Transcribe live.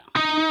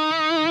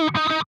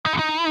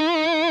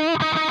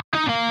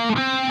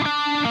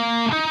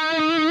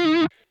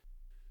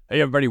Hey,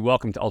 everybody.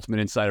 Welcome to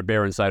Ultimate Insider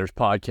Bear Insiders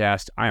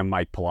Podcast. I am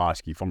Mike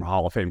Pawlawski, former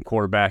Hall of Fame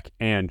quarterback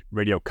and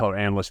radio color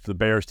analyst for the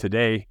Bears.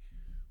 Today,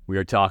 we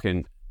are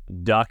talking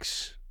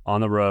Ducks on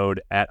the road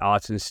at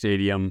Autzen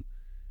Stadium.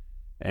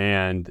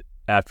 And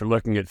after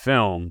looking at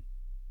film,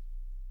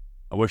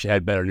 I wish I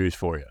had better news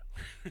for you.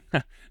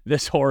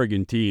 This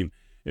Oregon team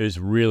is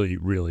really,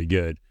 really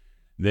good.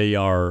 They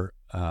are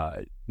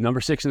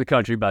number 6 in the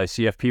country by the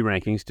CFP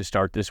rankings to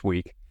start this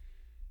week.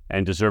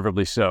 And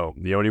deservedly so.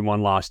 The only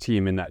one-loss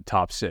team in that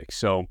top 6.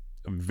 So,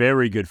 a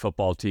very good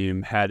football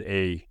team. Had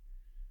a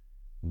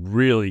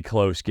really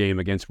close game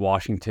against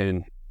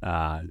Washington.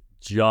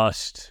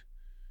 Just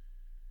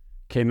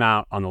came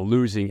out on the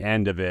losing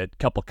end of it. A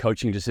couple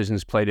coaching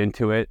decisions played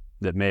into it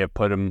that may have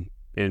put them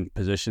in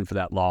position for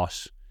that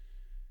loss.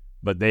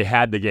 But they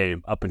had the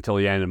game up until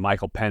the end, and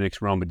Michael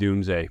Penix, Roma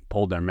Dunze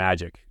pulled their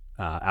magic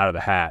out of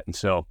the hat. And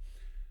so,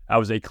 that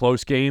was a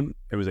close game.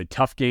 It was a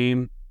tough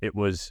game. It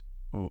was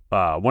one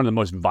of the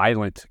most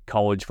violent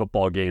college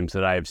football games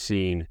that I have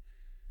seen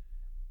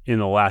in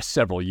the last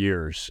several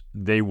years.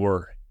 They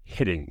were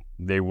hitting.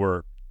 They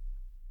were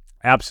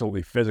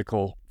absolutely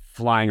physical,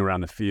 flying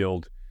around the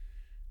field,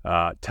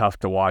 tough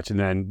to watch. And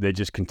then they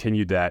just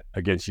continued that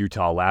against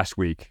Utah last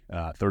week,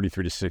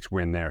 33-6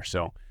 win there.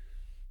 So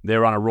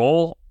they're on a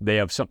roll. They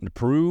have something to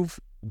prove.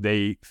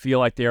 They feel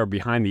like they are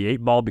behind the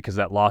 8 ball because of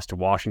that loss to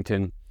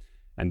Washington.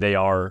 And they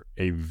are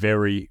a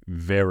very,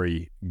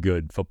 very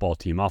good football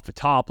team. Off the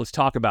top, let's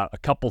talk about a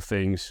couple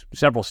things,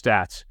 several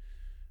stats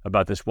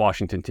about this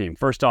Washington team.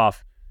 First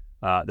off,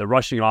 the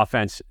rushing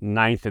offense,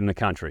 9th in the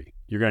country.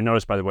 You're going to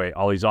notice, by the way,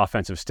 all these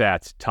offensive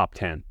stats, top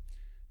 10.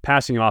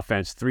 Passing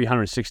offense,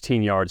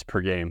 316 yards per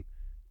game,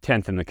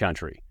 10th in the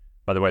country.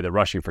 By the way, they're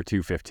rushing for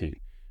 215.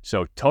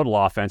 So total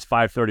offense,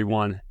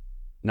 531,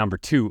 number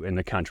 2 in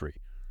the country.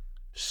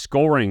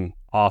 Scoring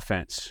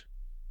offense,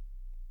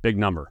 big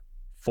number.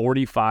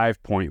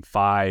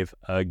 45.5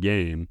 a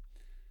game.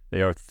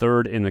 They are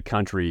 3rd in the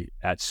country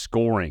at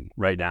scoring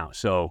right now.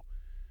 So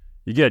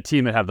you get a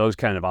team that have those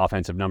kind of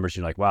offensive numbers,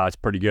 you're like, wow, that's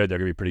pretty good. They're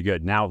going to be pretty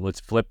good. Now let's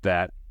flip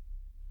that.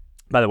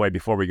 By the way,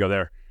 before we go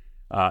there,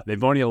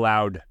 they've only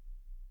allowed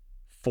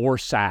 4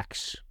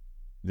 sacks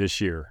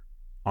this year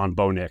on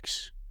Bo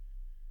Nix.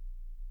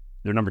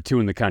 They're number 2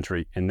 in the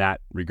country in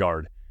that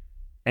regard.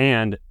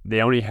 And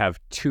they only have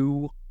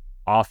 2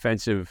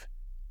 offensive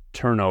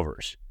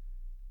turnovers.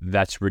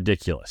 That's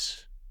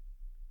ridiculous.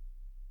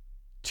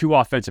 2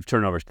 offensive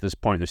turnovers to this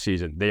point in the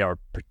season. They are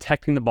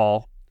protecting the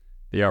ball.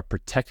 They are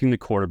protecting the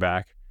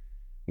quarterback,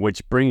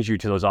 which brings you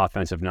to those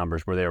offensive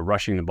numbers where they are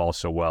rushing the ball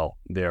so well.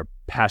 They are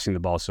passing the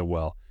ball so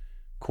well.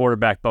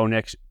 Quarterback Bo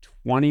Nix,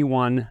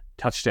 21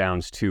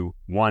 touchdowns to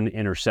 1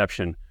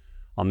 interception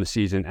on the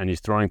season, and he's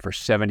throwing for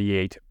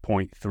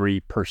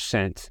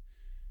 78.3%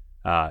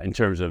 in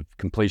terms of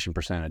completion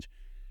percentage.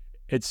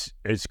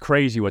 It's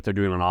crazy what they're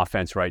doing on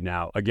offense right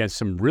now against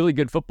some really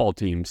good football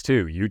teams,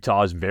 too.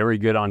 Utah is very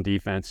good on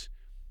defense.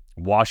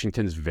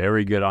 Washington's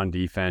very good on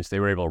defense. They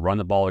were able to run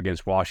the ball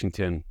against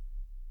Washington.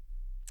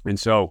 And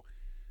so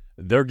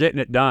they're getting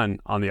it done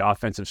on the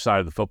offensive side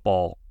of the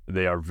football.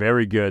 They are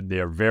very good. They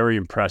are very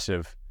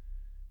impressive.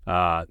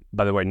 By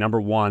the way,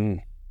 number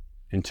 1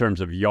 in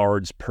terms of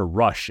yards per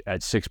rush at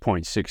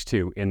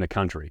 6.62 in the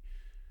country.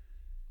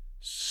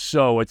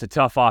 So it's a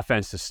tough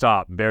offense to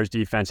stop. Bears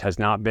defense has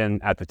not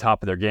been at the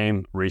top of their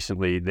game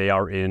recently. They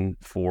are in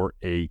for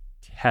a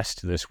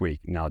test this week.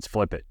 Now let's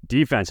flip it.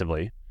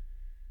 Defensively,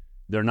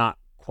 they're not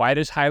quite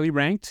as highly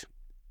ranked,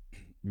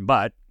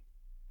 but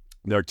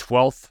they're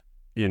 12th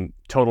in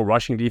total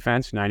rushing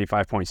defense,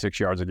 95.6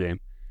 yards a game.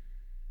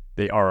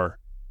 They are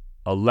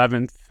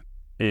 11th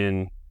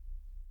in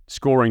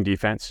scoring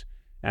defense,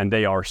 and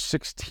they are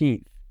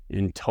 16th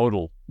in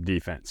total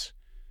defense.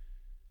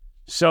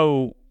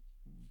 So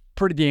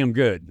pretty damn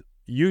good.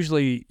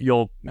 Usually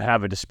you'll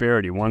have a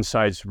disparity. One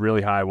side's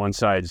really high, one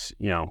side's,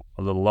 a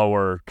little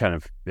lower, kind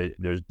of, they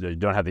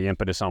don't have the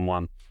impetus on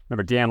one.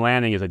 Remember, Dan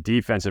Lanning is a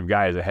defensive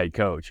guy as a head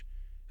coach.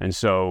 And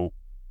so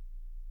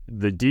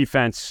the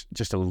defense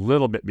just a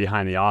little bit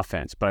behind the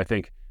offense. But I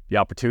think the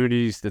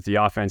opportunities that the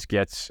offense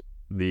gets,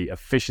 the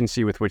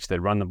efficiency with which they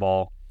run the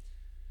ball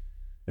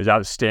is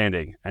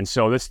outstanding. And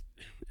so this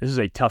is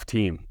a tough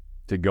team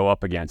to go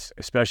up against,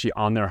 especially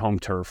on their home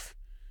turf.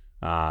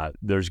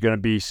 There's going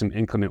to be some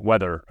inclement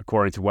weather,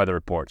 according to weather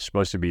reports.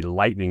 Supposed to be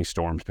lightning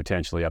storms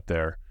potentially up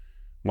there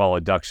while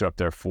the Ducks are up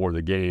there for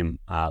the game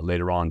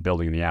later on,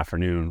 building in the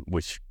afternoon,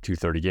 which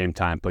 2:30 game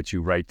time puts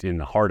you right in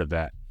the heart of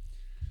that.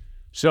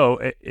 So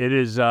it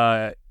is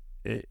a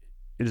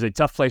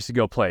tough place to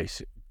go play.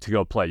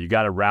 You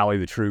got to rally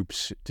the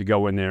troops to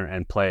go in there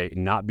and play,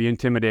 not be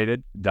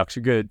intimidated. Ducks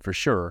are good for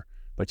sure,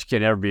 but you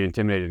can't ever be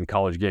intimidated in a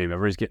college game.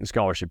 Everybody's getting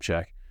scholarship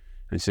check.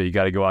 And so you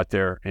got to go out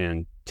there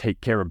and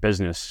take care of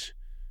business,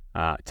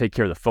 take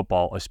care of the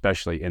football,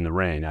 especially in the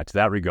rain. Now, to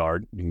that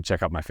regard, you can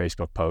check out my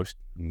Facebook post.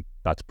 I'm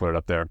about to put it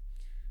up there.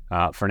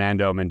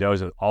 Fernando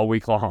Mendoza, all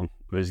week long,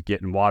 was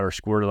getting water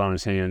squirted on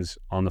his hands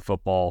on the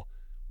football,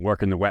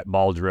 working the wet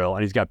ball drill,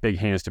 and he's got big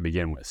hands to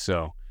begin with.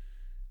 So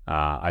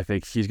I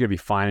think he's going to be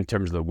fine in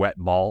terms of the wet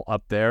ball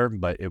up there,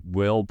 but it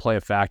will play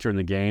a factor in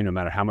the game no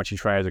matter how much you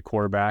try as a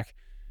quarterback.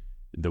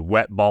 The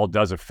wet ball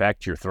does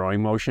affect your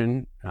throwing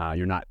motion.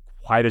 You're not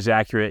quite as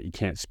accurate. You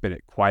can't spin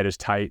it quite as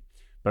tight,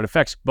 but it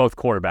affects both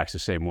quarterbacks the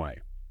same way.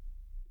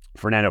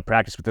 Fernando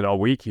practiced with it all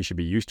week. He should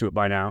be used to it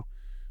by now.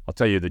 I'll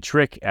tell you, the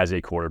trick as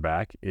a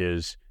quarterback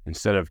is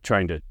instead of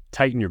trying to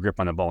tighten your grip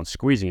on the ball and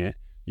squeezing it,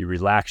 you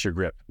relax your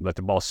grip, let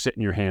the ball sit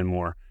in your hand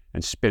more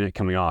and spin it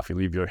coming off. You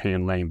leave your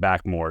hand laying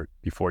back more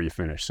before you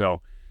finish.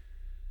 So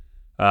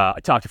I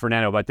talked to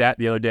Fernando about that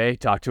the other day,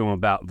 talked to him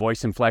about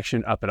voice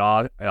inflection up at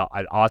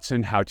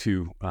Autzen, how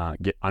to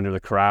get under the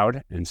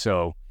crowd. And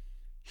so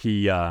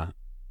he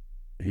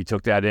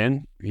took that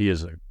in. He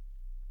is a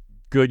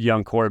good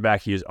young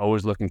quarterback. He is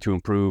always looking to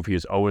improve. He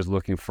is always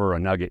looking for a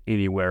nugget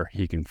anywhere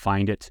he can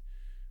find it.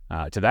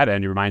 To that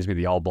end, he reminds me of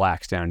the All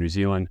Blacks down in New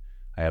Zealand.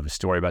 I have a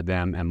story about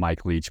them and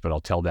Mike Leach, but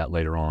I'll tell that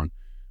later on.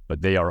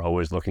 But they are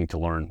always looking to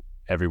learn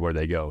everywhere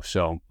they go.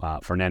 So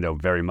Fernando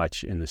very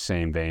much in the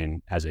same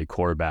vein as a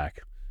quarterback.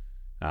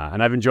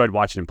 And I've enjoyed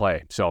watching him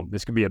play. So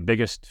this could be a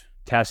biggest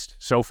test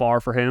so far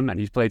for him, and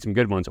he's played some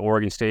good ones.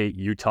 Oregon State,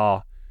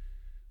 Utah,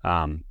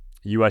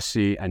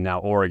 USC, and now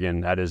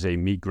Oregon. That is a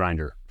meat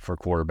grinder for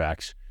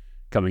quarterbacks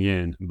coming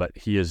in, but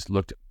he has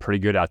looked pretty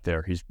good out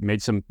there. He's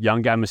made some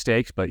young guy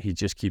mistakes, but he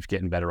just keeps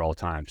getting better all the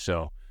time.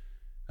 So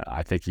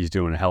I think he's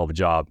doing a hell of a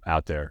job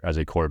out there as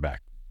a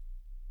quarterback.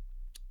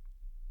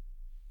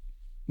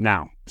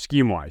 Now,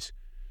 scheme-wise,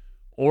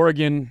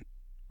 Oregon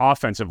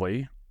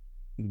offensively,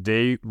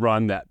 they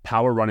run that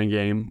power running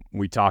game.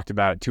 We talked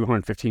about it,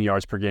 215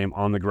 yards per game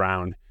on the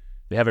ground.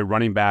 They have a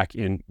running back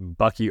in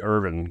Bucky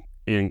Irving,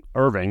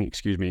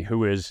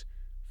 who is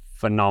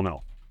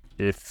phenomenal.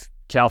 If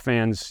Cal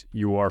fans,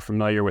 you are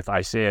familiar with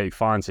Isaiah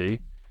Ifanse,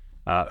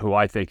 who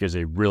I think is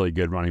a really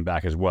good running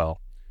back as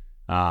well.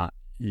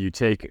 You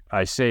take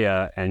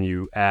Isaiah and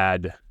you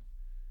add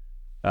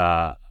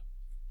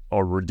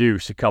or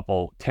reduce a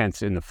couple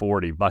tenths in the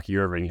 40. Bucky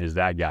Irving is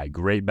that guy.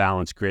 Great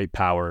balance, great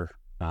power,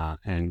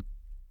 and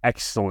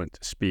excellent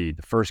speed.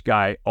 The first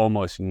guy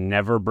almost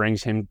never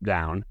brings him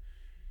down.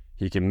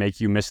 He can make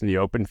you miss in the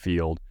open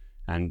field.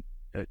 And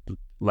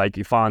like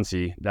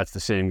Ifanse, that's the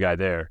same guy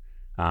there.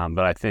 But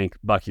I think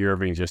Bucky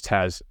Irving just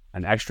has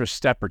an extra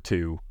step or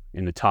two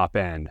in the top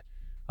end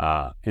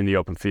in the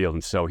open field.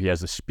 And so he has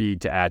the speed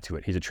to add to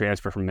it. He's a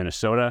transfer from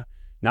Minnesota.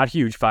 Not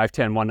huge,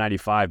 5'10",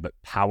 195, but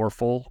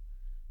powerful,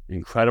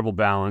 incredible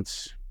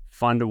balance,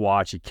 fun to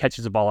watch. He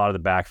catches the ball out of the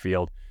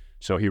backfield.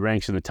 So he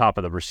ranks in the top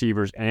of the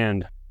receivers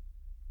and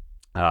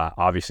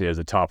obviously as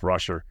the top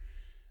rusher.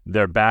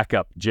 Their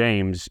backup,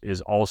 James,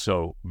 is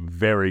also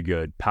very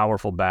good.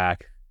 Powerful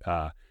back.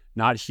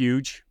 Not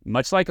huge,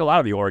 much like a lot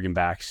of the Oregon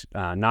backs.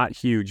 Not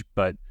huge,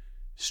 but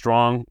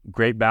strong,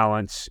 great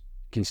balance,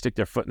 can stick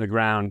their foot in the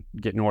ground,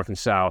 get north and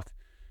south.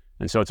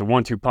 And so it's a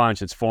 1-2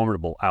 punch. It's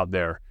formidable out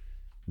there.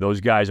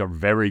 Those guys are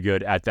very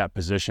good at that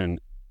position.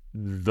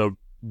 The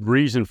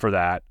reason for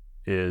that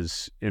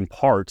is, in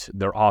part,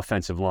 their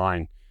offensive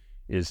line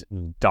is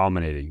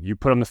dominating. You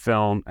put on the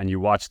film and you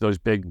watch those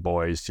big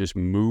boys just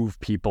move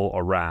people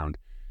around.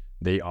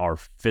 They are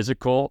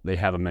physical. They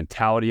have a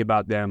mentality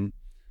about them.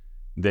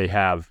 They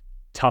have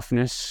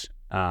toughness.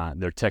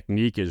 Their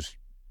technique is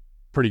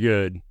pretty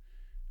good.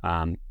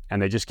 And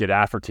they just get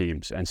after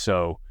teams. And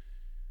so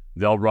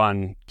they'll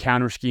run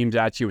counter schemes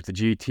at you with the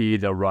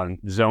GT. They'll run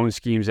zone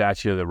schemes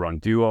at you. They'll run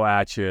duo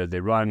at you. They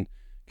run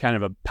kind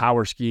of a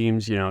power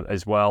schemes,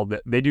 as well.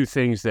 They do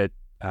things that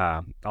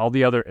all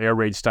the other air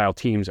raid style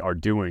teams are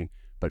doing,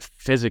 but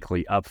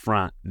physically up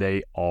front,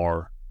 they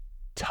are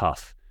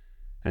tough.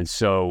 And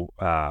so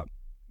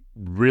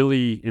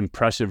really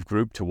impressive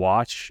group to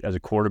watch as a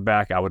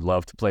quarterback. I would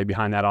love to play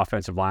behind that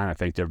offensive line. I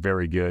think they're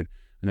very good.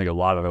 I think a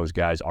lot of those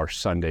guys are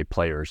Sunday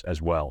players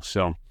as well.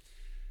 So,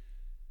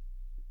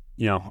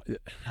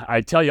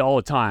 I tell you all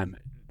the time,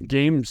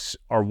 games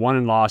are won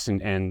and lost,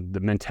 and the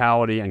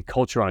mentality and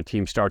culture on a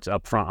team starts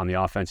up front on the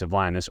offensive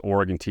line. This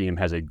Oregon team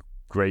has a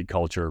great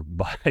culture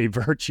by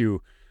virtue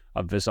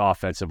of this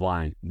offensive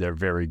line. They're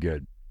very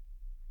good.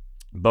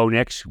 Bo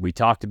Nix, we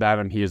talked about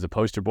him. He is the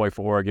poster boy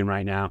for Oregon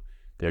right now.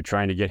 They're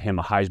trying to get him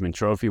a Heisman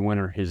Trophy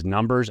winner. His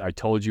numbers, I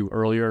told you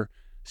earlier,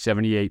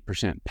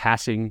 78%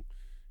 passing.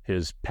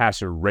 His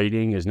passer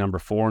rating is number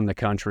 4 in the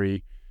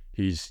country.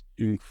 He's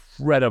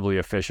incredibly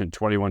efficient,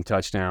 21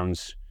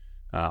 touchdowns,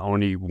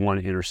 only 1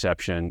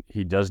 interception.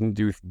 He doesn't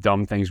do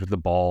dumb things with the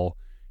ball.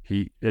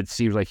 It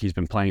seems like he's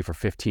been playing for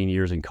 15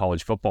 years in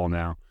college football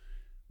now.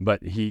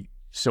 But he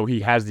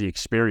has the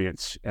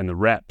experience and the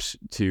reps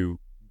to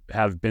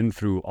have been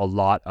through a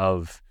lot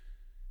of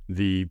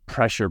the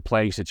pressure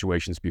playing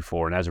situations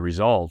before. And as a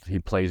result, he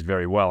plays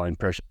very well in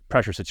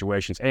pressure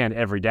situations and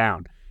every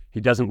down. He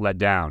doesn't let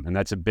down. And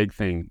that's a big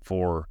thing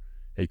for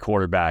a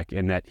quarterback,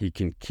 in that he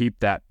can keep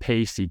that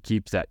pace. He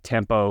keeps that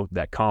tempo,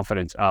 that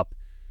confidence up.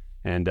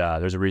 And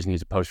there's a reason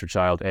he's a poster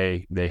child.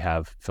 A, they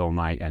have Phil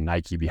Knight and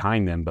Nike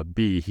behind them. But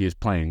B, he is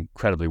playing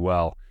incredibly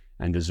well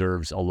and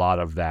deserves a lot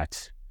of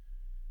that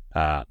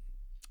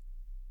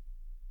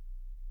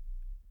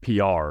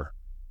PR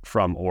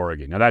from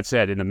Oregon. Now, that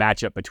said, in the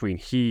matchup between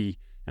he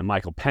and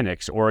Michael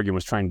Penix, Oregon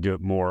was trying to do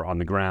it more on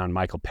the ground.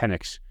 Michael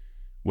Penix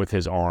with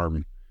his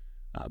arm,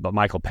 but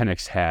Michael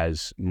Penix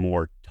has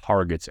more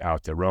targets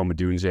out there. Rome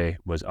Odunze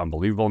was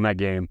unbelievable in that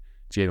game.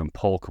 Jalen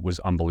Polk was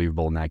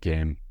unbelievable in that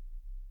game.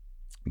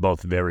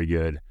 Both very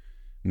good,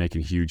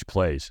 making huge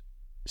plays.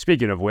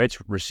 Speaking of which,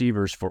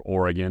 receivers for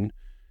Oregon,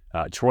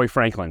 Troy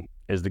Franklin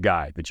is the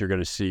guy that you're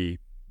going to see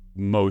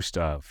most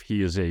of.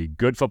 He is a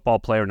good football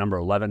player, number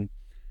 11.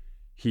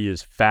 He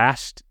is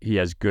fast. He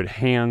has good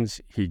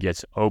hands. He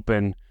gets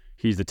open.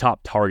 He's the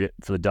top target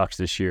for the Ducks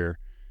this year.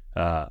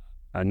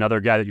 Another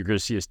guy that you're going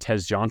to see is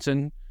Tez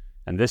Johnson,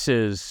 and this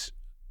is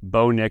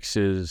Bo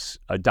Nix's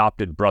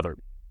adopted brother.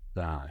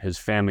 His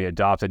family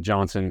adopted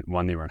Johnson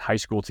when they were in high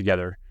school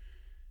together,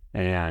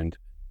 and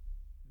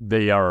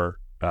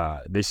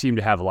they seem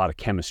to have a lot of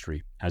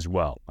chemistry as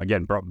well.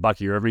 Again,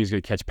 Bucky Irving is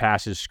going to catch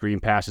passes, screen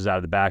passes out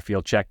of the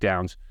backfield,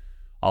 checkdowns,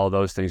 all of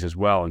those things as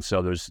well. And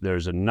so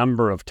there's a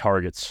number of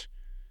targets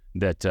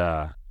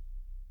that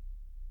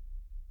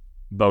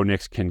Bo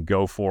Nix can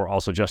go for.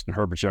 Also, Justin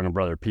Herbert's younger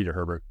brother, Peter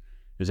Herbert,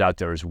 is out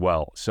there as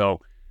well. So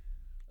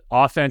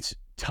offense,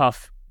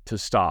 tough to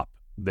stop.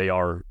 They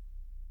are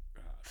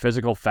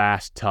physical,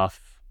 fast,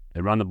 tough.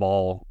 They run the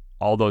ball,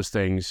 all those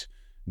things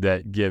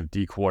that give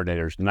D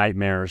coordinators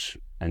nightmares.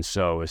 And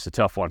so it's a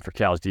tough one for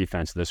Cal's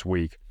defense this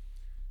week.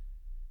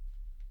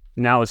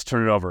 Now let's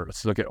turn it over.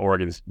 Let's look at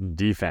Oregon's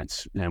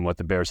defense and what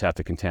the Bears have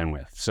to contend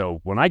with. So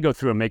when I go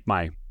through and make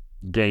my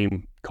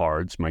game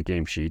cards, my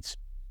game sheets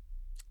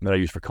that I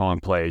use for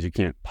calling plays, you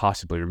can't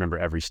possibly remember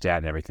every stat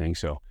and everything.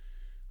 So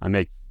I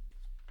make,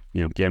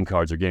 game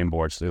cards or game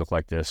boards. They look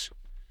like this.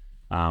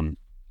 And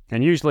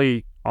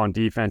usually on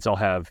defense, I'll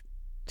have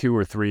 2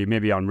 or 3,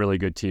 maybe on really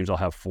good teams, I'll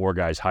have 4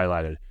 guys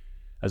highlighted.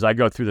 As I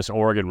go through this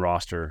Oregon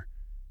roster,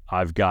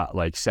 I've got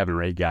like 7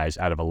 or 8 guys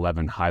out of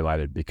 11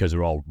 highlighted because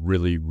they're all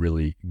really,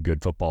 really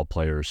good football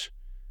players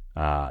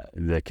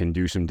that can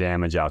do some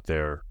damage out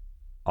there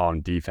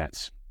on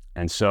defense.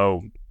 And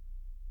so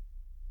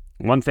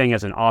one thing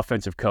as an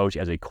offensive coach,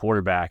 as a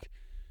quarterback,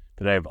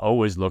 that I've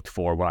always looked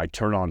for when I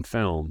turn on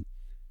film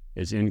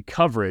is in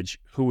coverage,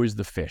 who is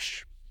the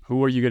fish?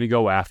 Who are you going to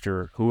go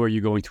after? Who are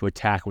you going to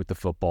attack with the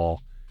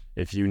football?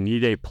 If you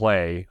need a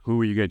play,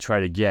 who are you going to try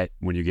to get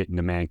when you get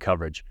into man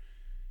coverage?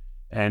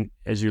 And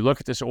as you look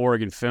at this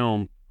Oregon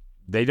film,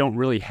 they don't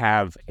really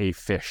have a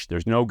fish.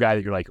 There's no guy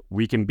that you're like,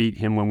 we can beat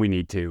him when we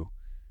need to,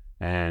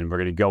 and we're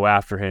going to go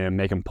after him,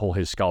 make him pull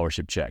his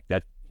scholarship check.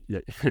 That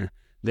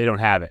they don't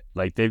have it.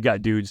 Like, they've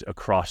got dudes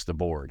across the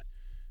board.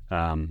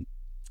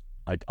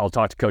 I'll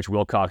talk to Coach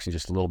Wilcox in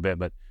just a little bit,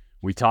 but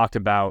we talked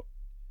about,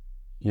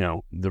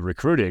 the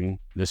recruiting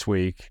this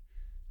week.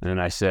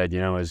 And I said,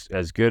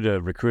 as good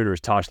a recruiter as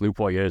Tosh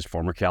Lupoy is,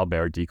 former Cal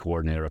Bear D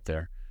coordinator up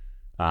there,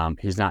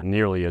 he's not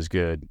nearly as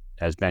good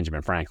as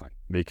Benjamin Franklin,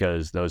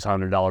 because those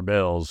 $100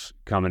 bills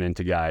coming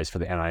into guys for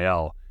the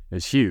NIL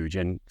is huge.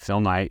 And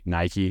Phil Knight,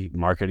 Nike,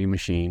 marketing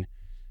machine,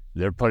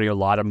 they're putting a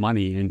lot of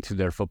money into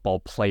their football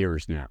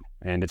players now.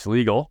 And it's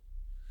legal.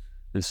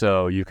 And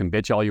so you can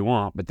bitch all you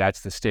want, but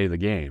that's the state of the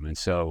game. And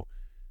so,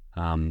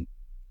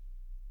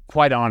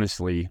 quite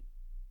honestly,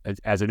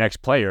 as an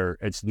ex-player,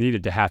 it's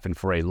needed to happen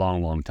for a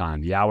long, long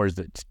time. The hours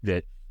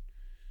that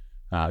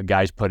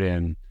guys put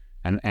in,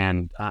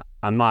 and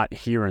I'm not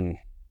hearing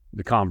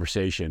the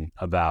conversation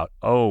about,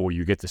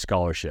 you get the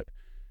scholarship.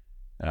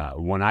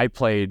 When I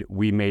played,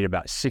 we made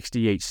about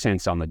 68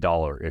 cents on the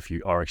dollar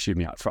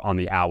on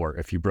the hour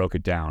if you broke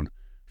it down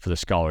for the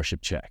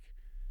scholarship check.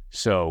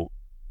 So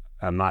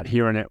I'm not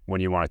hearing it when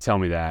you want to tell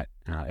me that.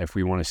 If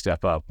we want to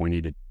step up, we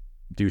need to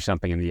do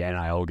something in the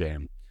NIL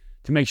game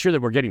to make sure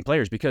that we're getting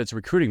players, because it's a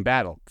recruiting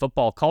battle.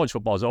 College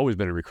football has always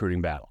been a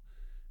recruiting battle.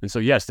 And so,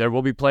 yes, there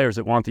will be players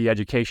that want the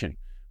education,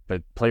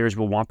 but players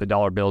will want the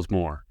dollar bills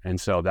more. And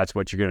so that's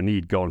what you're going to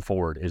need going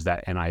forward, is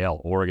that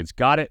NIL. Oregon's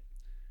got it,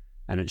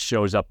 and it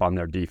shows up on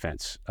their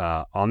defense.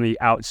 On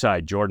the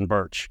outside, Jordan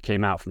Birch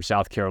came out from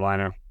South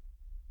Carolina.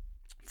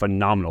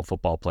 Phenomenal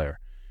football player.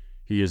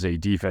 He is a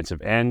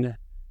defensive end.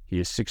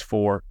 He is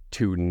 6'4",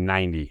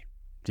 290.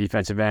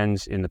 Defensive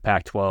ends in the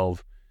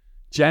Pac-12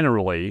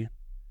 generally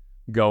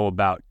go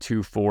about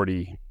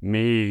 240,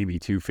 maybe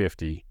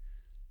 250.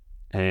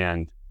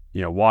 And,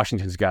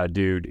 Washington's got a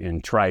dude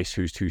in Trice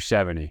who's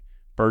 270.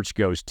 Birch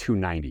goes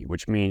 290,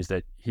 which means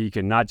that he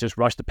can not just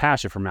rush the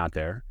passer from out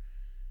there,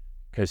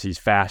 because he's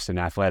fast and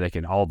athletic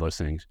and all those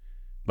things,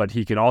 but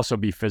he can also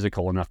be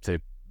physical enough to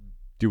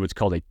do what's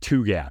called a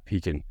two-gap. He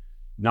can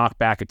knock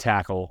back a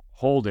tackle,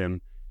 hold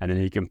him, and then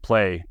he can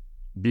play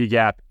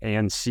B-gap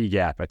and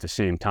C-gap at the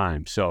same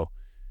time. So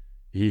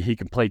he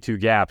can play 2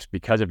 gaps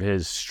because of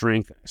his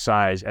strength,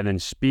 size, and then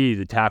speed.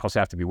 The tackles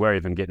have to be wary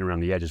of him getting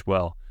around the edge as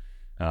well.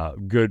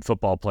 Good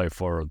football play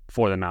for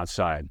them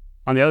outside.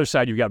 On the other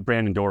side, you've got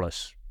Brandon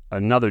Dorless,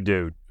 another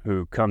dude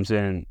who comes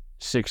in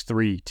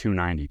 6'3",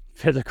 290.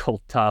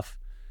 Physical, tough.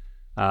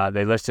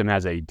 They list him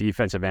as a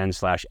defensive end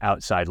 /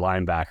 outside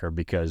linebacker,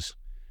 because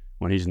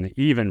when he's in the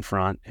even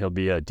front, he'll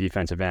be a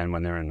defensive end.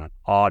 When they're in an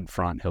odd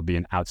front, he'll be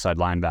an outside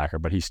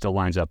linebacker, but he still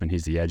lines up and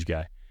he's the edge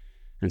guy.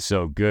 And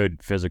so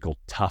good, physical,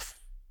 tough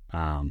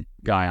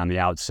guy on the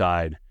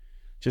outside.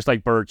 Just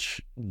like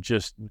Birch,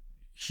 just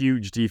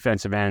huge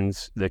defensive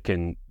ends that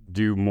can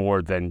do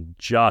more than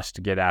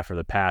just get after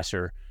the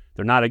passer.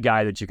 They're not a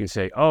guy that you can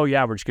say, oh,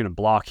 yeah, we're just going to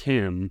block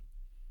him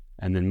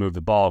and then move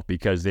the ball,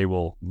 because they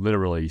will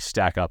literally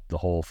stack up the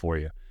hole for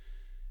you.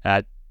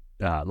 At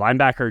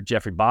linebacker,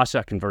 Jeffrey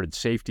Bassa, converted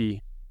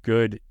safety,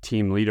 good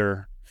team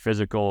leader,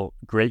 physical,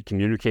 great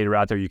communicator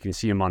out there. You can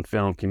see him on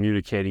film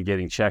communicating,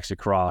 getting checks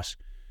across,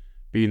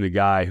 being the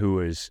guy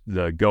who is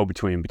the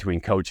go-between between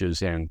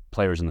coaches and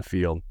players in the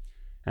field.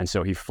 And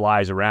so he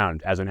flies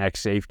around as an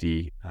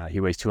ex-safety. He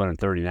weighs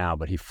 230 now,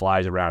 but he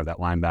flies around at that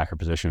linebacker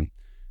position.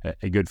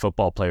 A good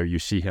football player. You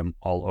see him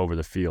all over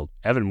the field.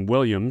 Evan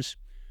Williams,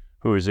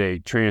 who is a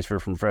transfer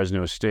from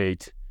Fresno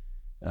State,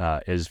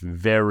 is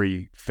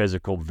very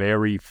physical,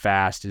 very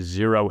fast,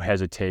 zero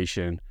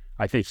hesitation.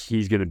 I think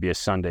he's going to be a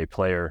Sunday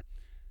player.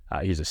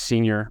 He's a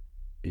senior.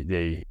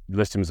 They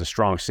list him as a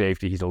strong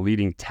safety. He's a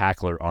leading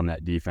tackler on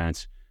that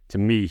defense. To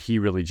me, he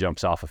really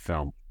jumps off of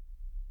film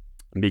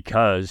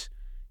because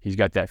he's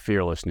got that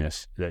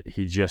fearlessness that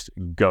he just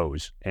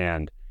goes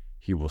and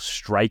he will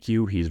strike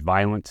you. He's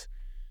violent.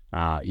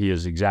 He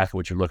is exactly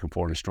what you're looking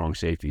for in a strong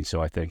safety.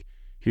 So I think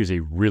he's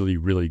a really,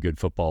 really good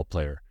football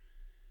player.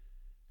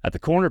 At the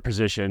corner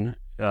position,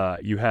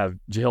 you have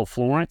Jahil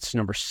Florence,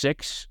 number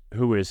 6,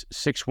 who is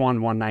 6'1",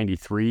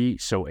 193,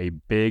 so a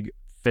big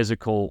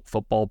physical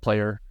football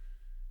player.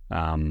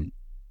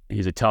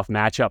 He's a tough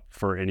matchup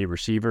for any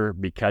receiver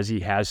because he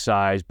has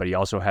size, but he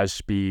also has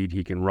speed.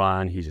 He can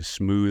run. He's a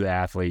smooth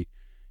athlete.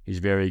 He's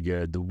very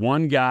good. The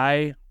one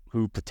guy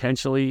who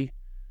potentially,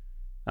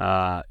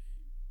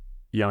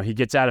 he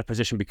gets out of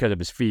position because of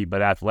his feet,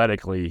 but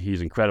athletically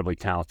he's incredibly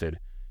talented,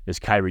 is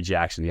Kyrie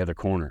Jackson, the other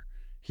corner.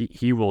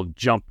 He will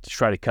jump to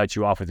try to cut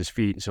you off with his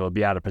feet, so he'll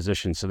be out of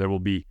position. So there will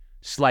be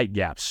slight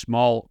gaps,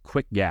 small,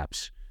 quick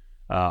gaps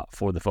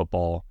for the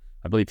football.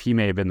 I believe he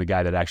may have been the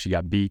guy that actually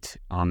got beat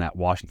on that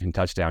Washington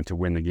touchdown to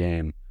win the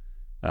game.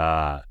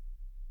 But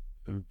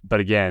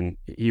again,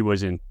 he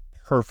was in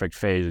perfect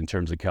phase in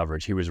terms of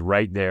coverage. He was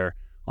right there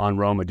on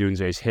Rome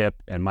Odunze's hip,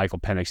 and Michael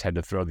Penix had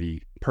to throw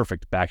the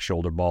perfect back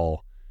shoulder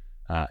ball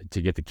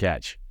to get the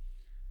catch.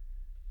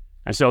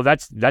 And so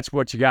that's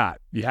what you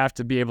got. You have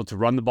to be able to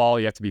run the ball.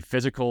 You have to be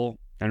physical.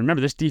 And remember,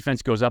 this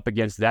defense goes up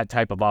against that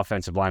type of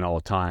offensive line all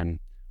the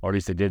time, or at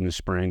least they did in the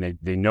spring.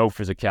 They know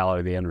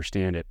physicality. They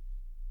understand it.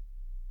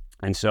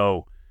 And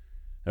so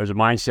there's a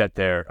mindset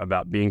there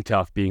about being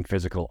tough, being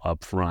physical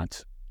up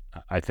front.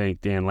 I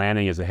think Dan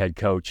Lanning as a head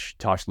coach,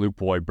 Tosh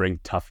Lupoy bring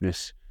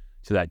toughness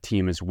to that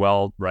team as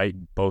well, right?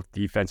 Both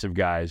defensive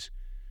guys.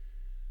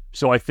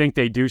 So I think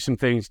they do some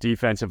things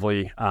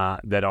defensively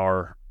that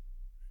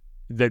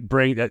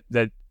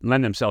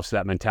lend themselves to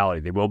that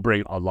mentality. They will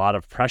bring a lot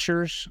of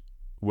pressures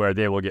where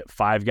they will get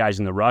 5 guys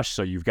in the rush,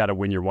 so you've got to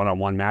win your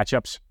one-on-one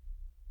matchups.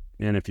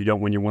 And if you don't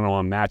win your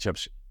one-on-one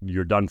matchups,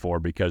 you're done for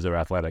because they're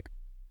athletic.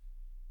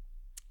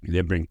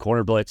 They bring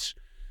corner blitz,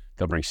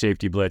 they'll bring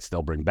safety blitz,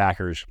 they'll bring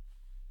backers.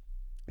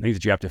 Things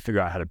that you have to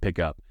figure out how to pick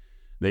up.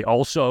 They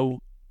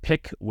also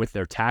pick with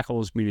their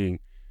tackles, meaning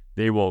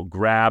they will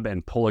grab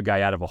and pull a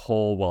guy out of a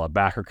hole while a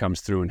backer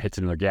comes through and hits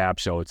another gap.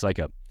 So it's like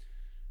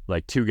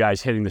 2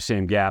 guys hitting the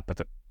same gap,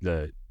 but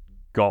the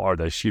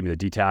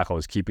D tackle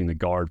is keeping the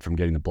guard from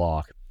getting the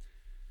block.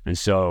 And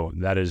so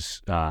that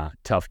is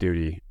tough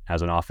duty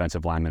as an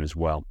offensive lineman as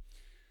well.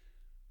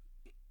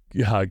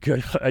 Yeah,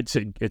 good.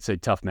 It's a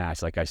tough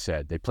match, like I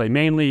said. They play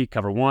mainly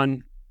cover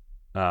 1.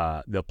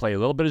 They'll play a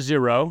little bit of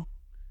 0,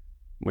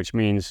 which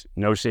means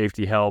no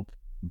safety help,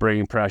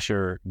 bringing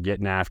pressure,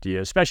 getting after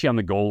you, especially on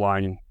the goal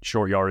line,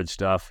 short yardage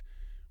stuff,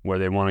 where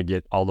they want to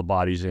get all the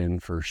bodies in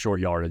for short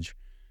yardage.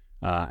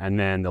 And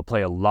then they'll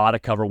play a lot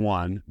of cover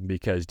 1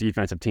 because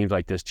defensive teams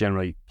like this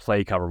generally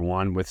play cover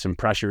 1 with some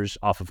pressures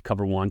off of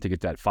cover 1 to get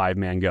that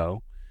 5-man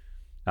go.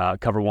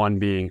 Cover 1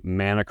 being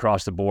man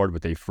across the board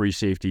with a free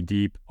safety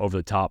deep over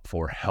the top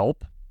for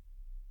help.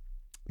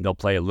 They'll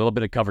play a little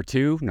bit of cover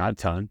 2, not a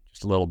ton,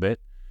 just a little bit.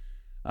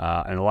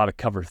 And a lot of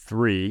cover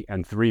 3,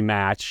 and 3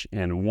 match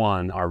and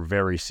 1 are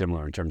very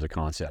similar in terms of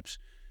concepts.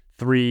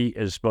 3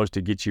 is supposed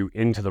to get you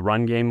into the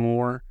run game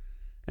more,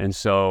 and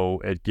so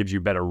it gives you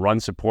better run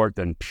support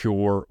than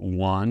pure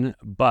 1,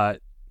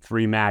 but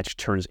 3 match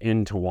turns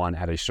into 1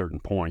 at a certain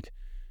point.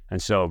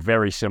 And so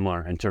very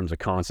similar in terms of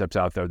concepts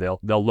out there. They'll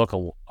look a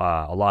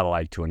lot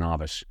alike to a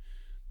novice,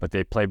 but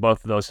they play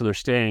both of those, so they're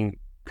staying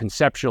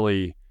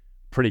conceptually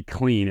pretty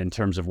clean in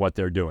terms of what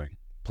they're doing.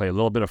 Play a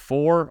little bit of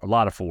 4, a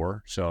lot of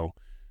 4. So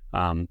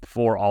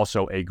 4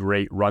 also a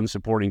great run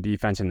supporting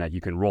defense in that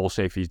you can roll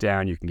safeties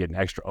down. You can get an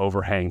extra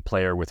overhang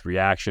player with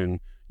reaction.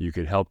 You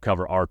could help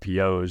cover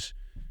RPOs.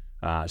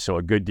 So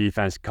a good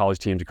defense. College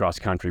teams across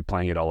the country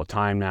playing it all the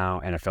time now.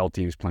 NFL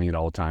teams playing it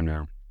all the time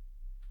now.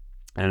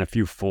 And a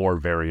few 4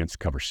 variants,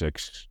 cover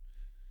 6,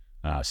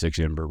 6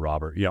 Ember,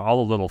 Robert.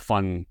 All the little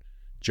fun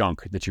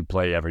junk that you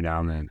play every now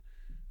and then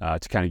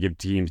to kind of give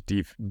teams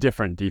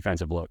different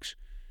defensive looks.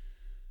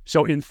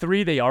 So in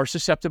 3, they are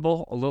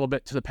susceptible a little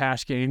bit to the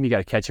pass game. You got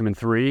to catch them in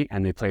 3,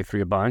 and they play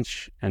 3 a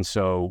bunch. And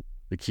so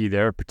the key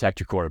there, protect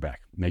your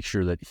quarterback. Make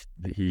sure that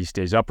he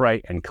stays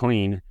upright and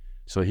clean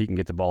so he can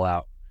get the ball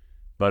out.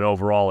 But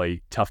overall,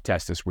 a tough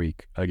test this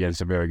week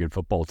against a very good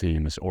football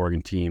team. This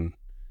Oregon team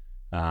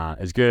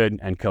is good,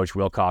 and Coach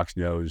Wilcox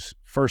knows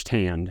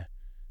firsthand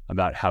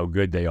about how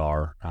good they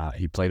are.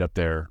 He played up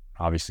there,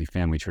 obviously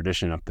family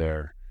tradition up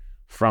there,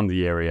 from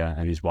the area,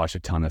 and he's watched a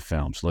ton of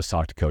film. So let's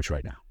talk to Coach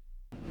right now.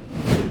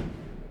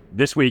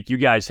 This week, you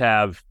guys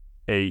have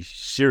a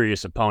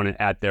serious opponent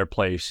at their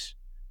place,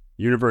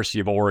 University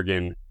of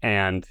Oregon,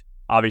 and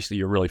obviously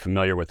you're really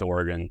familiar with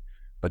Oregon,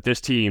 but this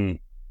team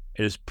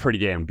is pretty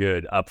damn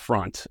good up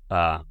front.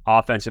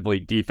 Offensively,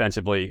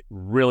 defensively,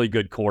 really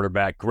good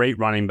quarterback, great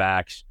running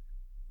backs.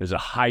 There's a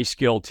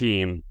high-skill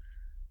team.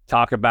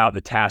 Talk about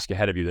the task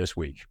ahead of you this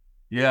week.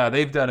 Yeah,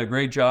 they've done a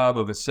great job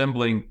of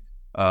assembling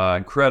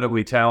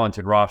incredibly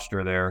talented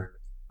roster there.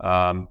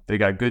 They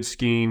got good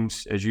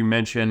schemes, as you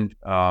mentioned.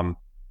 I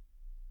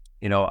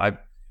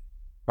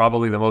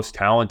probably the most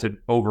talented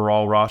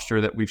overall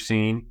roster that we've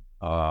seen.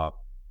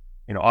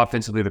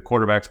 Offensively, the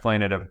quarterback's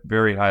playing at a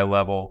very high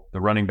level. The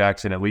running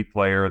back's an elite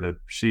player. The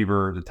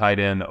receiver, the tight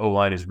end, the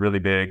O-line is really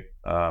big.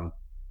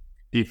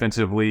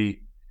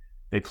 Defensively,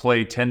 they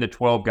play 10 to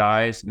 12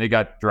 guys. And they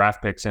got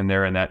draft picks in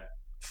there in that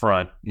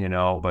front,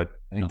 but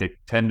I think they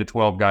 10 to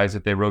 12 guys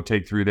that they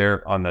rotate through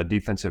there on the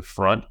defensive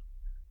front.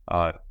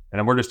 And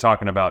we're just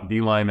talking about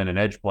D linemen and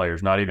edge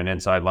players, not even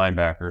inside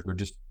linebackers. We're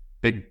just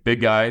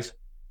big guys.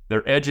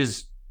 Their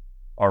edges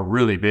are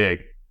really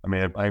big. I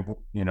mean,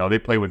 they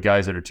play with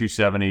guys that are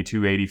 270,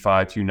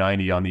 285,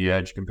 290 on the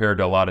edge compared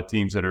to a lot of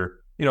teams that are,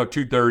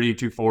 230,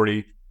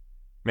 240,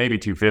 maybe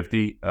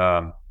 250.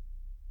 Corner,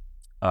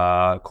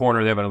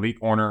 they have an elite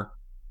corner.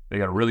 They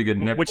got a really good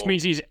nickel. Which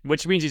means these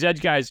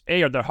edge guys,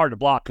 they're hard to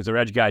block because they're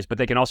edge guys, but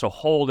they can also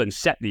hold and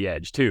set the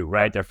edge too,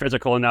 right? They're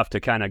physical enough to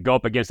kind of go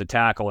up against the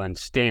tackle and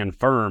stand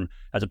firm,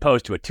 as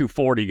opposed to a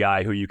 240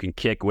 guy who you can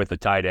kick with the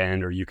tight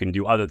end or you can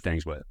do other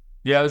things with.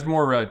 Yeah, there's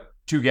more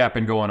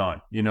two-gapping going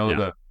on.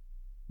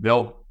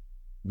 The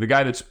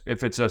guy that's,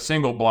 if it's a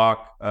single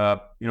block,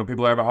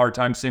 people have a hard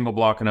time single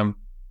blocking them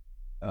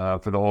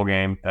for the whole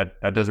game.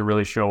 That doesn't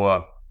really show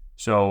up.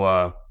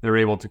 So they're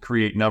able to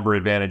create number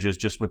advantages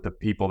just with the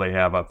people they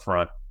have up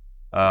front.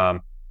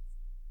 Real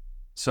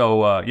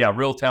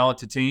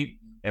talented team.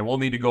 And we'll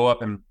need to go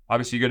up and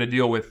obviously you're going to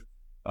deal with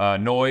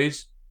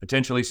noise,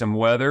 potentially some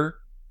weather,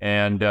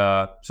 and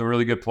some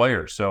really good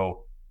players.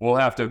 So we'll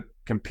have to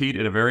compete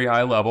at a very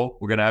high level.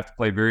 We're going to have to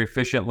play very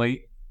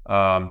efficiently.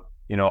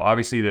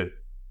 Obviously the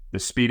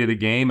speed of the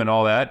game and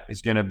all that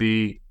is going to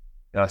be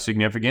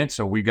significant.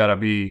 So we got to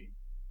be,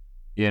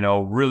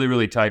 really,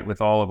 really tight with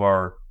all of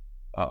our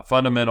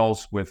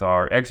fundamentals, with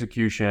our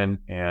execution,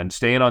 and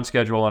staying on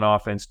schedule on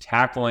offense,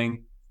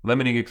 tackling,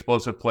 limiting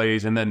explosive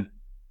plays, and then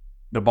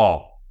the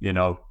ball,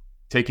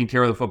 taking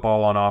care of the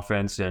football on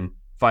offense and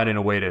finding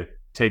a way to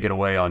take it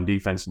away on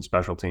defense and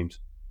special teams.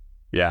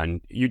 Yeah, and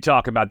you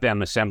talk about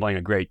them assembling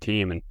a great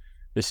team, and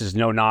this is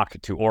no knock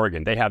to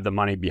Oregon. They have the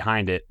money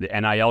behind it. The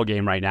NIL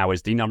game right now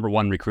is the number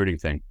one recruiting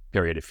thing,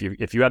 period. If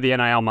you have the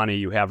NIL money,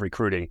 you have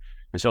recruiting.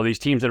 And so these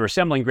teams that are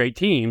assembling great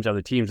teams are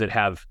the teams that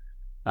have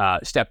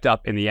stepped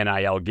up in the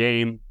NIL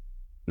game.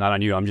 Not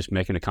on you, I'm just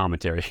making a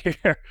commentary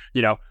here.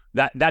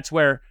 That's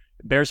where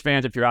Bears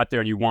fans, if you're out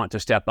there and you want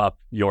to step up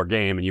your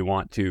game and you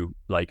want to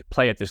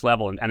play at this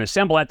level and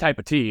assemble that type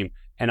of team,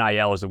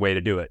 NIL is the way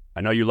to do it.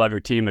 I know you love your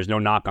team. There's no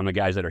knock on the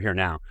guys that are here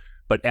now,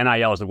 but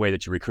NIL is the way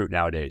that you recruit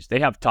nowadays. They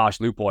have Tosh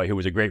Lupoy, who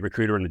was a great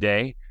recruiter in the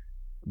day,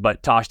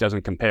 but Tosh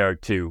doesn't compare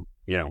to,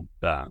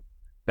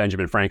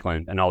 Benjamin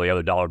Franklin and all the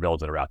other dollar bills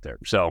that are out there.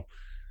 So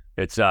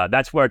it's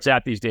that's where it's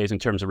at these days in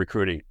terms of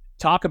recruiting.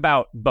 Talk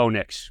about Bo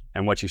Nix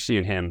and what you see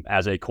in him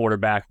as a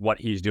quarterback, what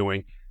he's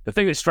doing. The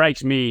thing that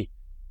strikes me,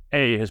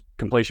 A, his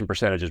completion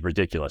percentage is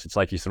ridiculous. It's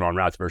like he's throwing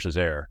routes versus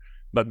air.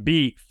 But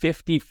B,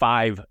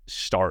 55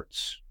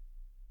 starts.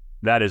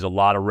 That is a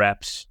lot of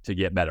reps to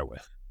get better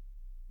with.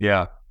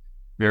 Yeah,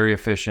 very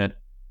efficient.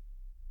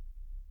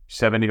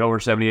 Over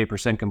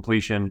 78%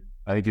 completion.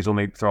 I think he's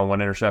only thrown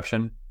one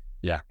interception.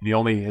 Yeah. He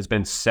only has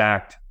been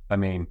sacked. I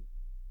mean,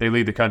 they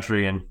lead the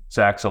country in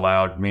sacks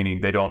allowed,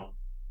 meaning they don't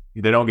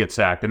get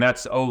sacked. And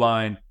that's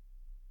O-line.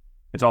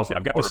 It's also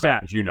I've got the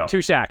stat.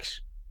 2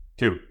 sacks.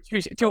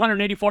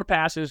 284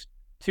 passes,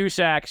 2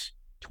 sacks,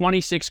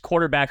 26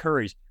 quarterback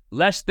hurries.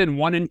 Less than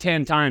 1 in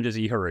 10 times has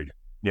he hurried.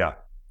 Yeah.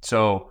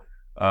 So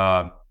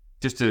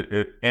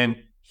and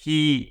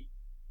he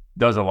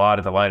does a lot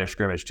at the line of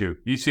scrimmage too.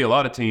 You see a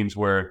lot of teams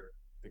where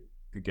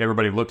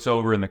everybody looks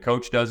over and the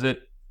coach does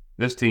it.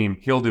 This team,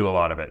 he'll do a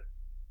lot of it.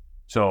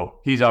 So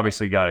he's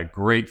obviously got a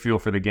great feel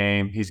for the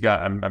game. He's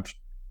got,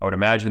 I would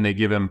imagine they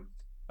give him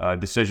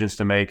decisions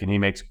to make, and he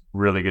makes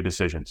really good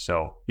decisions.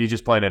 So he's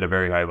just playing at a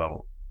very high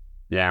level.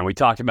 Yeah, and we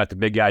talked about the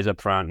big guys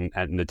up front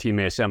and the team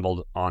they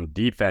assembled on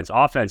defense.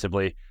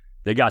 Offensively,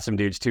 they got some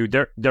dudes too.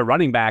 Their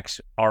running backs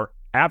are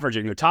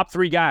averaging, the top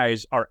 3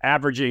 guys are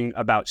averaging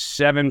about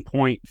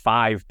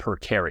 7.5 per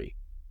carry.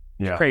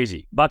 Yeah.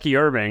 Crazy. Bucky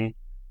Irving,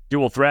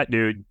 dual threat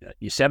dude,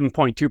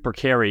 7.2 per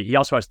carry. He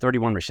also has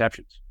 31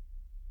 receptions.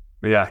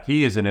 But yeah,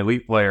 he is an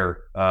elite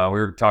player. We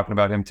were talking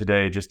about him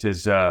today, just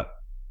his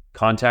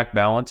contact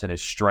balance and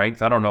his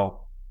strength. I don't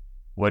know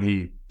what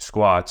he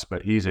squats,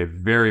 but he's a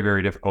very,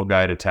 very difficult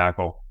guy to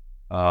tackle.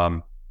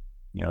 Like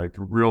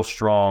a real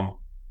strong,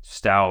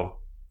 stout,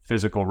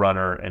 physical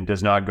runner and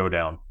does not go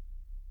down.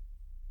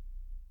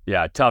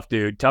 Yeah, tough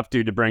dude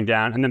to bring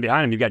down. And then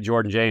behind him, you've got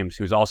Jordan James,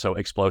 who's also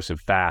explosive,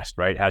 fast,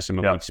 right? Has some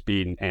elite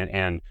speed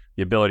and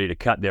the ability to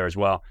cut there as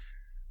well.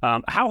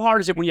 How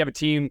hard is it when you have a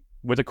team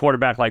with a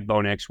quarterback like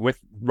Bo Nix, with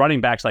running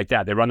backs like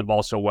that? They run the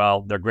ball so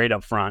well. They're great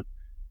up front.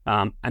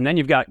 And then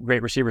you've got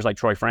great receivers like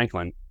Troy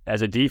Franklin.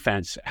 As a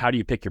defense, how do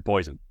you pick your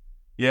poison?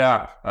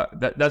 Yeah,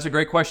 that's a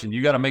great question.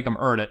 You got to make them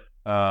earn it.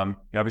 You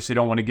obviously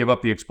don't want to give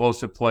up the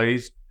explosive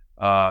plays.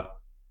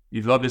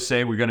 You'd love to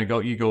say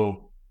you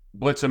go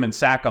blitz them and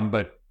sack them,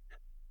 but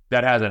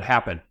that hasn't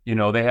happened.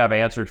 They have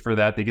answers for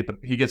that.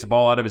 He gets the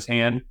ball out of his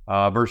hand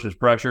versus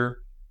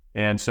pressure.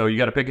 And so you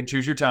got to pick and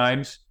choose your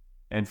times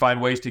and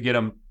find ways to get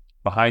them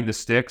behind the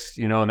sticks,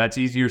 and that's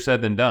easier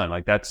said than done.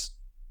 Like that's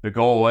the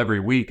goal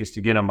every week is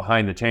to get them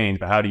behind the chains,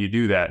 but how do you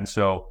do that? And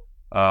so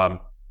I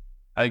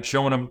think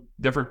showing them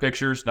different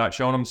pictures, not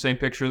showing them the same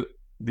picture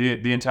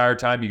the entire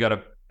time,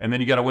 and then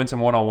you got to win some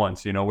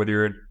one-on-ones, whether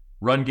you're in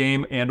run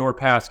game and or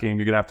pass game,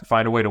 you're going to have to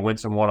find a way to win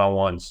some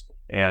one-on-ones.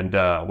 And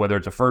whether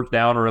it's a first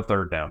down or a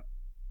third down.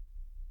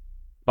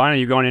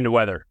 Finally, you're going into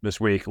weather this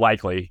week,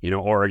 likely.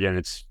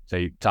 Oregon,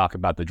 they talk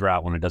about the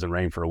drought when it doesn't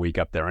rain for a week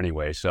up there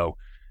anyway. So,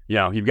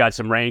 you've got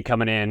some rain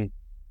coming in.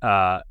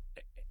 How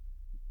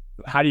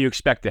do you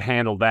expect to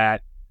handle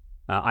that?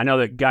 I know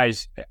that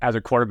guys, as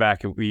a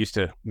quarterback,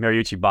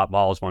 Mariucci bought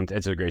balls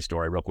it's a great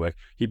story real quick.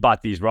 He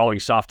bought these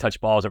rolling soft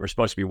touch balls that were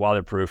supposed to be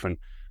waterproof, and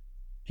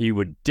he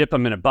would dip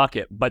them in a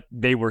bucket, but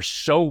they were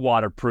so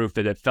waterproof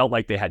that it felt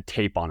like they had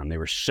tape on them. They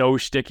were so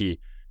sticky.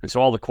 And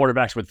so all the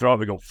quarterbacks would throw it,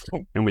 we'd go,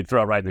 and we'd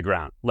throw it right in the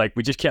ground. Like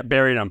we just kept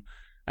burying them.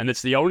 And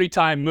it's the only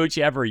time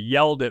Moochie ever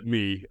yelled at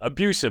me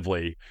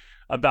abusively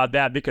about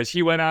that, because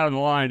he went out on the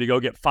line to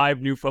go get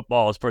 5 new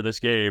footballs for this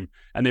game,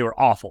 and they were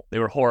awful. They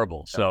were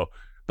horrible. Yeah. So,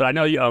 but I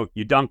know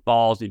you dunk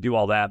balls, you do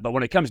all that, but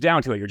when it comes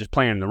down to it, you're just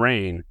playing in the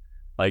rain.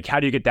 Like, how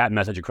do you get that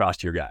message across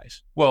to your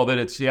guys? Well, that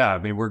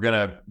we're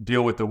going to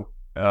deal with the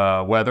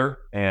weather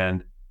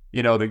and,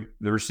 the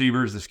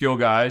receivers, the skill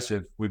guys.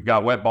 If we've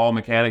got wet ball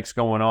mechanics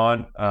going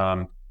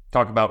on,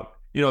 talk about,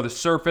 the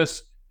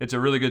surface. It's a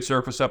really good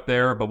surface up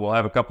there, but we'll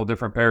have a couple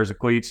different pairs of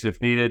cleats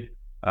if needed.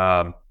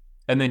 And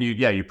then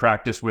you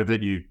practice with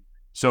it. You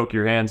soak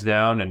your hands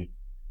down, and,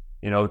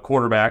 the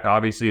quarterback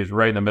obviously is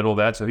right in the middle of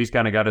that. So he's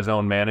kind of got his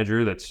own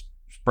manager that's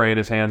spraying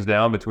his hands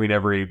down between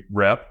every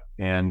rep.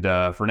 And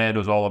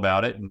Fernando's all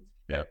about it. And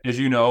as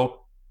you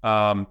know,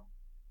 probably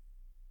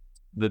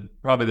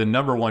the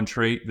number one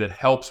trait that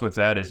helps with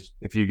that is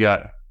if you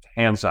got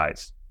hand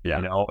size.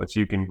 Yeah. If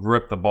you can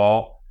grip the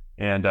ball,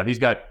 and he's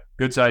got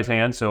good size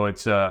hands. So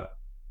it's not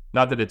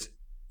that it's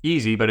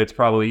easy, but it's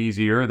probably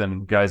easier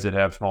than guys that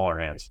have smaller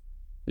hands.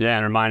 Yeah,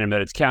 and remind him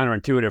that it's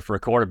counterintuitive for a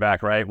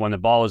quarterback, right? When the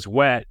ball is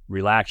wet,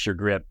 relax your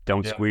grip.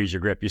 Don't squeeze your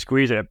grip. You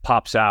squeeze it, it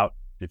pops out.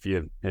 If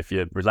you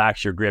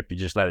relax your grip, you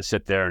just let it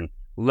sit there, and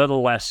a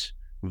little less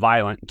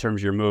violent in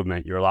terms of your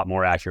movement. You're a lot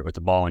more accurate with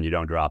the ball, and you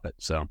don't drop it.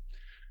 So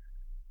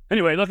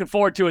anyway, looking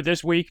forward to it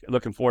this week.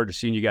 Looking forward to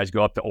seeing you guys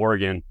go up to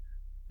Oregon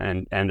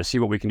and to see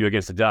what we can do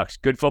against the Ducks.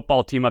 Good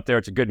football team up there.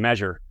 It's a good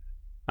measure.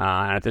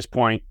 And at this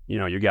point,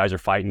 you guys are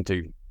fighting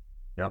to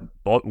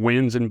both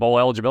wins and bowl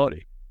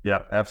eligibility.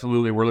 Yeah,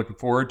 absolutely. We're looking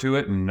forward to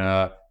it. And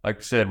like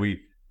I said, we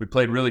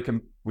played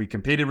we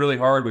competed really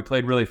hard. We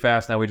played really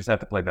fast. Now we just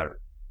have to play better.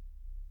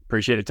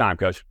 Appreciate the time,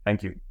 Coach.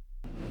 Thank you.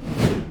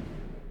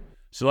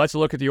 So let's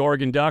look at the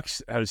Oregon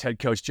Ducks. As head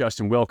coach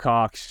Justin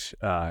Wilcox,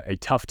 a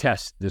tough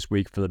test this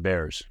week for the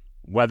Bears.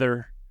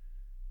 Weather,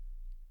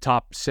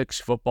 top 6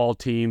 football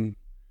team,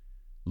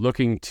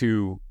 looking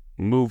to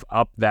move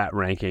up that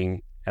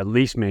ranking, at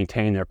least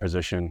maintain their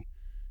position.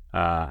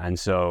 And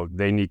so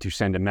they need to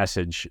send a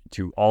message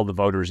to all the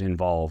voters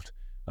involved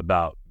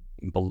about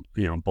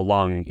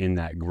belonging in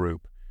that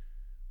group.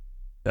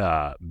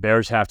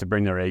 Bears have to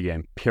bring their A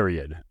game,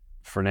 period.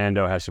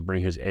 Fernando has to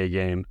bring his A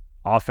game.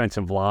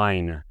 Offensive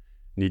line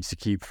needs to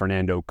keep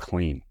Fernando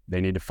clean.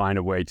 They need to find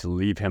a way to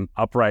leave him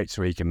upright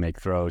so he can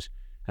make throws.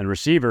 And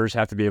receivers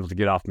have to be able to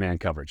get off man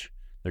coverage.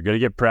 They're going to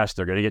get pressed.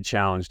 They're going to get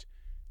challenged.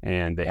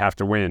 And they have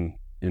to win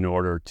in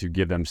order to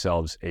give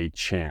themselves a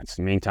chance.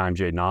 In the meantime,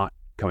 Jay Knott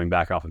coming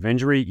back off of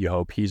injury. You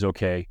hope he's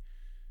okay.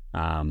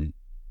 You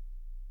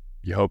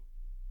hope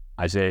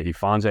Isaiah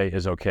Ifanse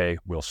is okay.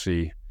 We'll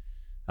see.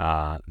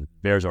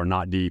 Bears are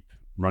not deep.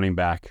 Running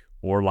back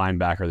or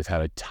linebacker, they've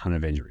had a ton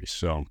of injuries.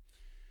 So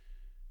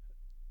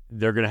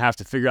they're going to have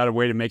to figure out a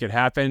way to make it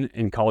happen.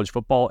 In college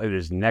football, it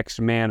is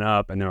next man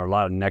up, and there are a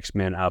lot of next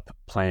men up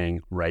playing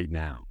right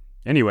now.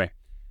 Anyway,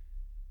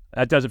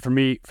 that does it for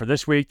me for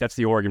this week. That's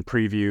the Oregon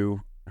preview.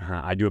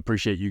 I do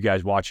appreciate you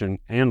guys watching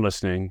and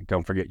listening.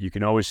 Don't forget, you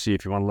can always see,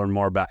 if you want to learn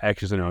more about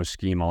X's and O's,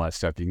 scheme, all that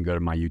stuff, you can go to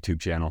my YouTube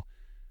channel.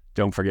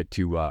 Don't forget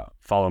to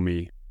follow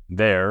me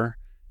there,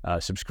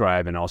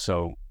 subscribe, and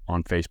also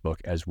on Facebook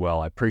as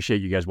well. I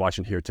appreciate you guys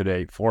watching here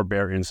today. For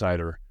Bear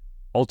Insider,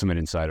 Ultimate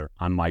Insider,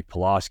 I'm Mike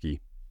Pawlawski.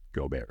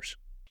 Go Bears.